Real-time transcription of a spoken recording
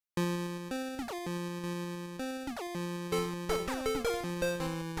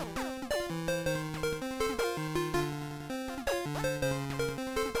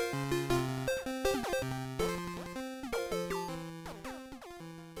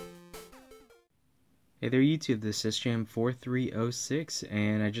Hey there YouTube, this is Jam4306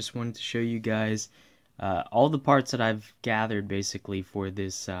 and I just wanted to show you guys all the parts that I've gathered basically for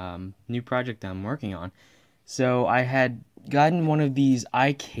this new project I'm working on. So I had gotten one of these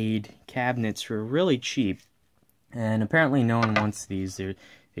iCade cabinets for really cheap, and apparently no one wants these. They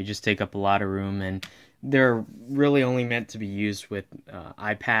just take up a lot of room, and they're really only meant to be used with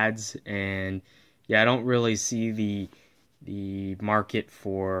iPads, and yeah, I don't really see the market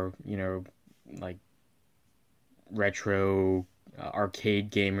for, you know, like retro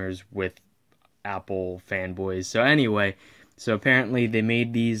arcade gamers with Apple fanboys. So anyway, so apparently they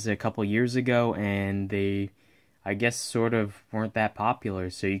made these a couple years ago, and they, I guess, sort of weren't that popular.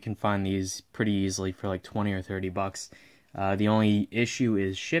 So you can find these pretty easily for like 20 or 30 bucks. The only issue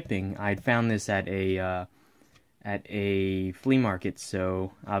is shipping. I'd found this at a flea market,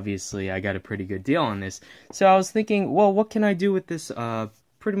 so obviously I got a pretty good deal on this. So I was thinking, well, what can I do with this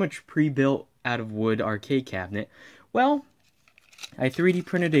pretty much pre-built out of wood arcade cabinet? Well, I 3D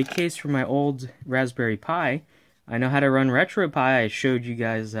printed a case for my old Raspberry Pi. I know how to run Retropie. I showed you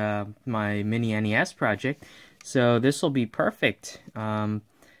guys my mini NES project, so this will be perfect.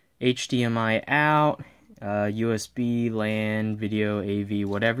 HDMI out, USB, LAN, video, AV,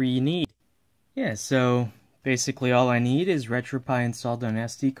 whatever you need. Yeah, so basically all I need is Retropie installed on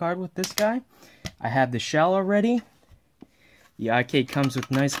SD card with this guy. I have the shell already. The iCade comes with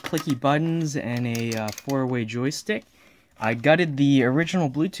nice clicky buttons and a 4-way joystick. I gutted the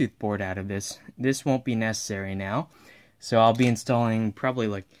original Bluetooth board out of this. This won't be necessary now. So I'll be installing probably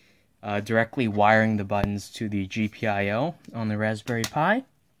like directly wiring the buttons to the GPIO on the Raspberry Pi.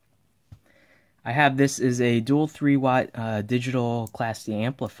 I have this is a dual 3-watt digital Class D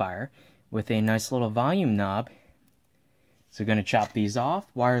amplifier with a nice little volume knob. So I'm going to chop these off,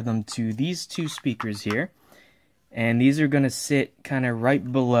 wire them to these two speakers here. And these are going to sit kind of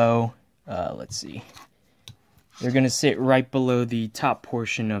right below, let's see. They're going to sit right below the top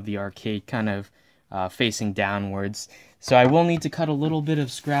portion of the arcade, kind of facing downwards. So I will need to cut a little bit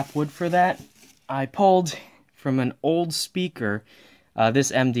of scrap wood for that. I pulled from an old speaker,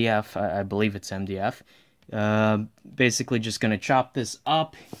 this MDF, I believe it's MDF. Basically just going to chop this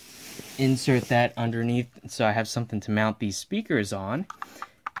up, insert that underneath so I have something to mount these speakers on.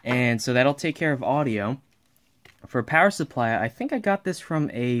 And so that'll take care of audio. For power supply, I think I got this from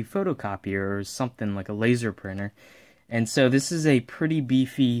a photocopier or something like a laser printer. And so this is a pretty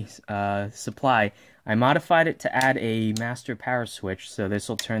beefy supply. I modified it to add a master power switch, so this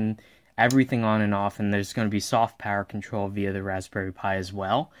will turn everything on and off, and there's going to be soft power control via the Raspberry Pi as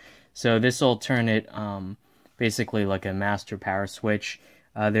well. So this will turn it basically like a master power switch.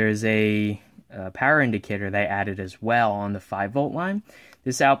 There's a power indicator that I added as well on the 5-volt line.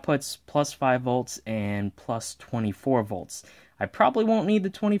 This outputs plus 5 volts and plus 24 volts. I probably won't need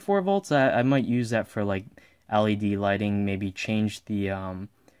the 24 volts. I might use that for like LED lighting, maybe change the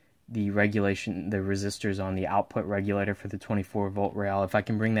regulation, the resistors on the output regulator for the 24 volt rail. If I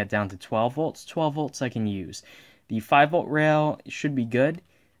can bring that down to 12 volts I can use. The 5-volt rail should be good.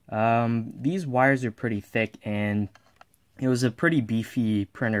 These wires are pretty thick, and it was a pretty beefy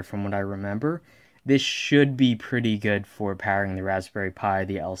printer from what I remember. This should be pretty good for powering the Raspberry Pi,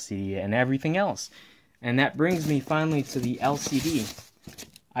 the LCD, and everything else. And that brings me finally to the LCD.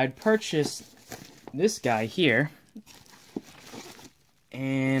 I'd purchased this guy here,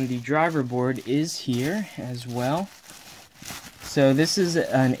 and the driver board is here as well. So this is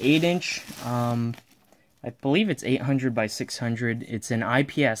an 8-inch, I believe it's 800 by 600. It's an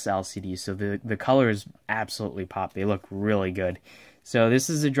IPS LCD, so the colors absolutely pop. They look really good. So this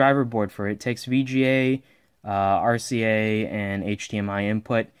is a driver board for it. It takes VGA, RCA, and HDMI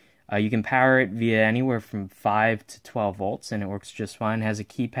input. You can power it via anywhere from 5 to 12 volts, and it works just fine. It has a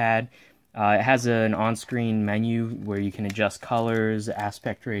keypad. It has an on-screen menu where you can adjust colors,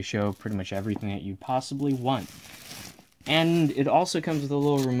 aspect ratio, pretty much everything that you possibly want. And it also comes with a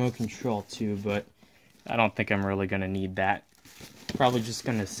little remote control too, but I don't think I'm really going to need that. Probably just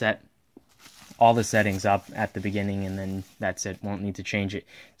going to set all the settings up at the beginning, and then that's it. Won't need to change it.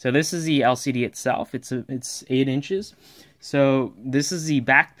 So this is the LCD itself. It's 8 inches. So this is the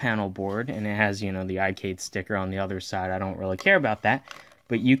back panel board, and it has, you know, the iCade sticker on the other side. I don't really care about that,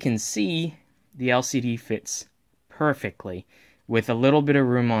 but you can see the LCD fits perfectly with a little bit of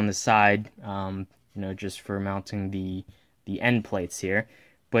room on the side, you know, just for mounting the end plates here.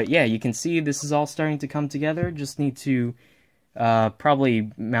 But yeah, you can see this is all starting to come together. Just need to probably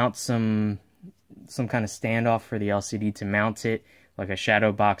mount some kind of standoff for the LCD to mount it, like a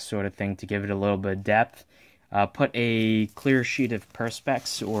shadow box sort of thing to give it a little bit of depth. Put a clear sheet of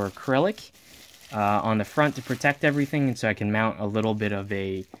Perspex or acrylic on the front to protect everything, and so I can mount a little bit of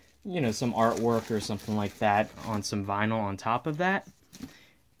a you know, some artwork or something like that on some vinyl on top of that.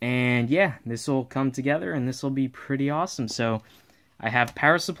 And yeah, this will come together and this will be pretty awesome. So I have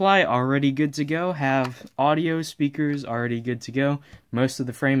power supply already good to go, have audio speakers already good to go. Most of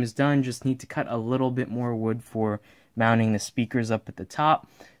the frame is done, just need to cut a little bit more wood for mounting the speakers up at the top.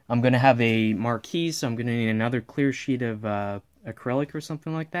 I'm going to have a marquee, so I'm going to need another clear sheet of acrylic or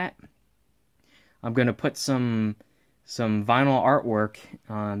something like that. I'm going to put some vinyl artwork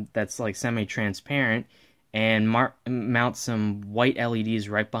that's like semi-transparent and mount some white LEDs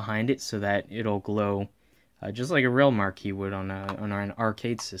right behind it so that it'll glow just like a real marquee would on an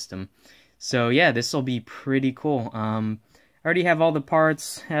arcade system. So yeah, this will be pretty cool. I already have all the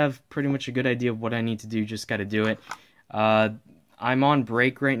parts, have pretty much a good idea of what I need to do, just got to do it. I'm on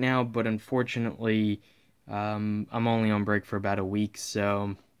break right now, but unfortunately I'm only on break for about a week,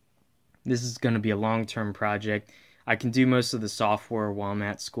 so this is going to be a long-term project. I can do most of the software while I'm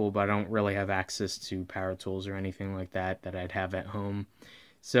at school, but I don't really have access to power tools or anything like that I'd have at home.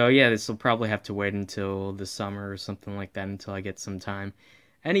 So yeah, this will probably have to wait until the summer or something like that until I get some time.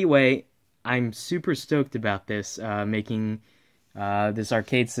 Anyway, I'm super stoked about this, making this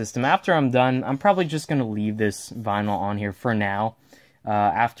arcade system. After I'm done, I'm probably just going to leave this vinyl on here for now.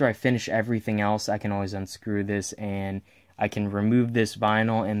 After I finish everything else, I can always unscrew this and I can remove this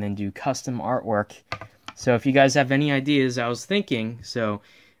vinyl and then do custom artwork. So if you guys have any ideas, I was thinking,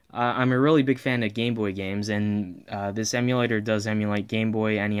 I'm a really big fan of Game Boy games, and this emulator does emulate Game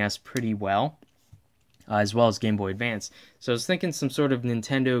Boy NES pretty well as Game Boy Advance. So I was thinking some sort of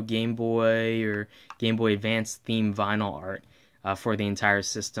Nintendo Game Boy or Game Boy Advance theme vinyl art for the entire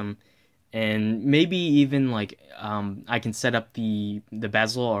system. And maybe even like I can set up the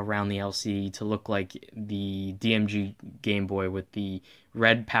bezel around the LCD to look like the DMG Game Boy with the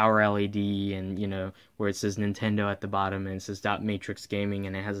red power LED and, you know, where it says Nintendo at the bottom and it says Dot Matrix Gaming,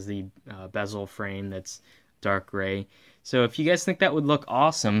 and it has the bezel frame that's dark gray. So if you guys think that would look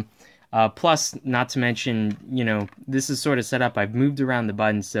awesome, plus not to mention, you know, this is sort of set up, I've moved around the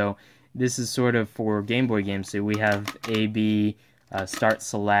buttons, so this is sort of for Game Boy games. So we have A, B, start,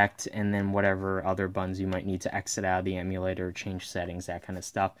 select, and then whatever other buttons you might need to exit out of the emulator, change settings, that kind of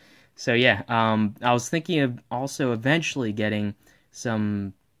stuff. So yeah, I was thinking of also eventually getting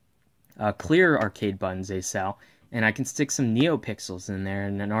some clear arcade buttons they sell, and I can stick some NeoPixels in there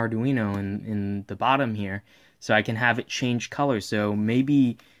and an Arduino in the bottom here, so I can have it change colors. So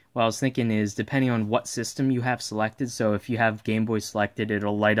maybe what I was thinking is, depending on what system you have selected, so if you have Game Boy selected,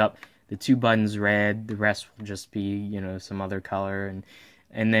 it'll light up the two buttons red, the rest will just be, you know, some other color,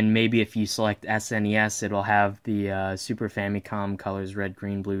 and then maybe if you select SNES, it'll have the Super Famicom colors, red,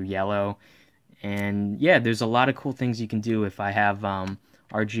 green, blue, yellow. And yeah, there's a lot of cool things you can do if I have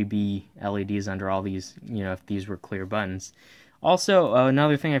RGB LEDs under all these, you know, if these were clear buttons. Also,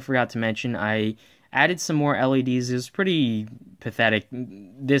 another thing I forgot to mention, I added some more LEDs. It was pretty pathetic.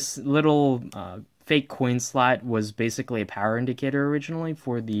 This little fake coin slot was basically a power indicator originally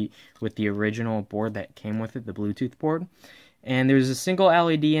with the original board that came with it, the Bluetooth board. And there was a single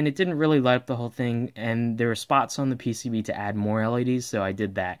LED, and it didn't really light up the whole thing, and there were spots on the PCB to add more LEDs, so I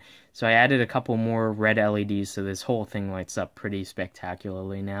did that. So I added a couple more red LEDs, so this whole thing lights up pretty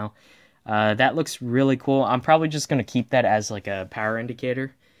spectacularly now. That looks really cool. I'm probably just going to keep that as like a power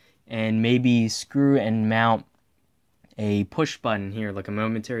indicator, and maybe screw and mount a push button here, like a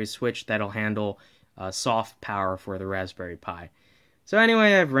momentary switch that'll handle soft power for the Raspberry Pi. So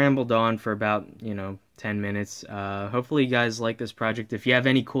anyway, I've rambled on for about, 10 minutes. Hopefully you guys like this project. If you have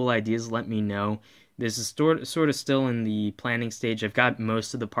any cool ideas, let me know. This is sort of still in the planning stage. I've got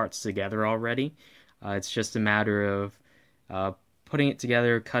most of the parts together already. It's just a matter of putting it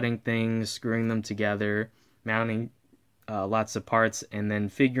together, cutting things, screwing them together, mounting lots of parts, and then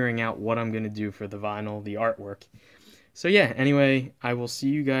figuring out what I'm going to do for the vinyl, the artwork. So yeah, anyway, I will see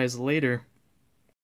you guys later.